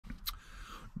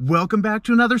Welcome back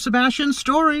to another Sebastian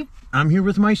story. I'm here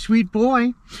with my sweet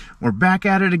boy. We're back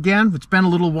at it again. It's been a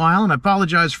little while, and I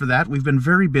apologize for that. We've been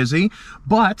very busy,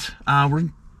 but we're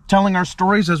telling our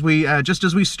stories as we just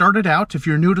as we started out. If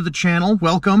you're new to the channel,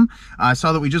 welcome. I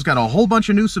saw that we just got a whole bunch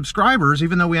of new subscribers,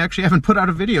 even though we actually haven't put out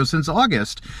a video since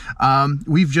August.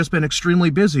 We've just been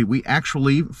extremely busy. We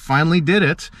actually finally did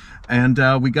it, and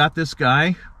we got this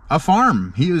guy a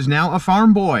farm. He is now a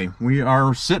farm boy. We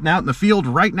are sitting out in the field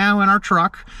right now in our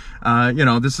truck. You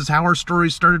know, this is how our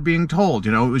stories started being told.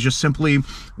 You know, it was just simply,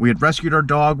 we had rescued our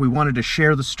dog. We wanted to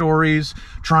share the stories,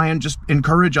 try and just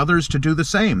encourage others to do the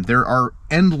same. There are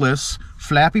endless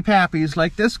flappy pappies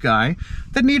like this guy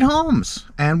that need homes.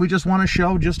 And we just want to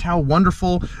show just how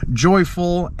wonderful,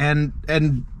 joyful, and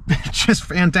just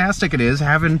fantastic it is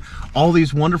having all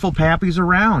these wonderful pappies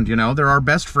around. You know, they're our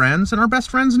best friends, and our best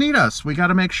friends need us. We got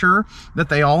to make sure that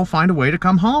they all find a way to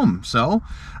come home. So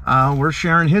we're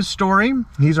sharing his story.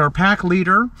 He's our pack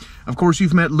leader. Of course,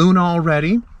 you've met Luna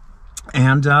already.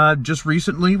 And just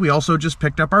recently, we also just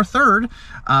picked up our third.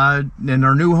 In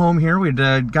our new home here, we'd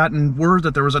gotten word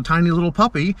that there was a tiny little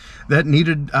puppy that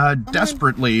needed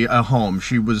desperately a home.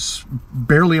 She was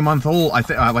barely a month old.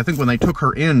 I think when they took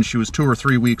her in, she was 2 or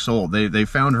 3 weeks old. They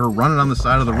found her running on the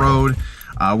side of the road.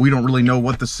 We don't really know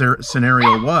what the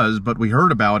scenario was, but we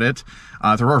heard about it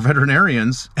through our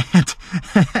veterinarians. And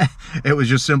it was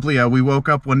just simply, we woke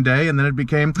up one day and then it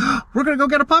became, we're going to go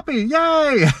get a puppy.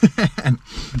 Yay! And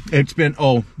it's been,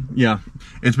 oh, yeah,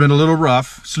 it's been a little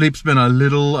rough. Sleep's been a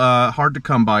little hard to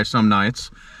come by some nights.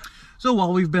 So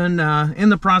while we've been in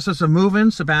the process of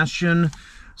moving, Sebastian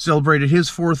celebrated his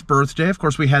 4th birthday. Of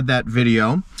course, we had that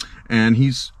video, and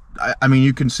I mean,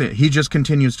 you can see he just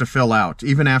continues to fill out,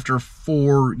 even after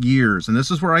 4 years. And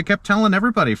this is where I kept telling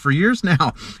everybody for years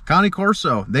now, Cane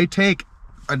Corso, they take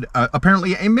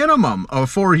apparently a minimum of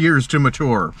 4 years to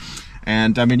mature.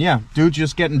 And I mean, yeah, dude's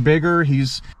just getting bigger. He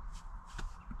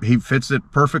fits it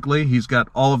perfectly. He's got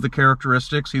all of the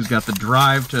characteristics. He's got the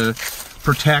drive to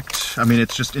protect. I mean,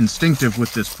 it's just instinctive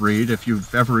with this breed. If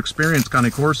you've ever experienced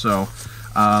Cane Corso,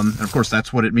 and of course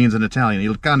that's what it means in Italian,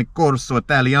 Il Cane Corso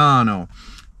Italiano.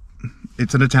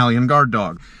 It's an Italian guard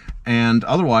dog. And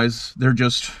otherwise, they're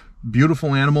just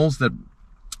beautiful animals that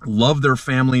love their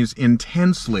families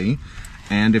intensely.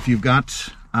 And if you've got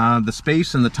the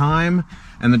space and the time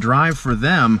and the drive for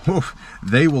them,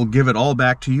 they will give it all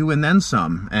back to you and then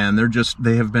some. And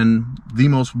they have been the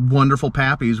most wonderful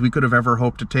pappies we could have ever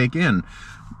hoped to take in.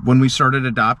 When we started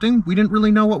adopting, we didn't really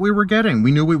know what we were getting.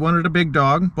 We knew we wanted a big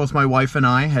dog. Both my wife and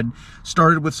I had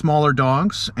started with smaller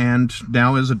dogs, and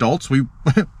now as adults, we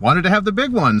wanted to have the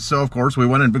big ones. So, of course, we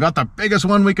went and we got the biggest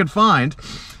one we could find.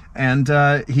 And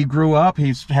he grew up.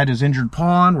 He's had his injured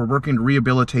paw, and we're working to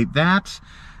rehabilitate that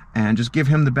and just give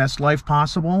him the best life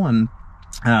possible, and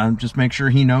just make sure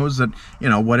he knows that, you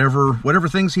know, whatever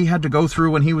things he had to go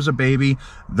through when he was a baby,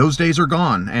 those days are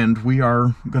gone, and we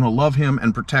are going to love him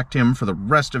and protect him for the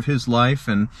rest of his life.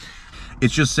 And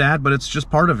it's just sad, but it's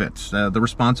just part of it. The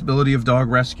responsibility of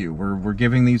dog rescue. We're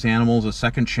giving these animals a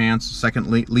second chance, a second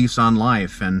lease on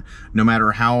life, and no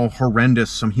matter how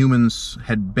horrendous some humans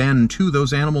had been to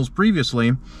those animals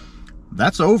previously,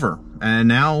 that's over. And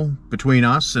now, between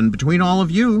us and between all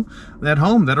of you at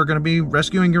home that are going to be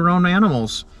rescuing your own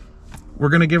animals, we're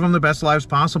going to give them the best lives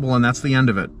possible, and that's the end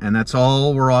of it. And that's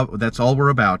all we're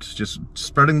about. Just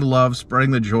spreading the love,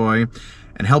 spreading the joy,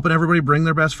 and helping everybody bring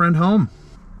their best friend home.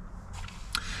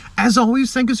 As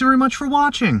always, thank you so very much for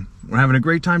watching. We're having a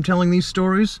great time telling these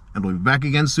stories, and we'll be back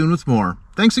again soon with more.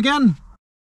 Thanks again.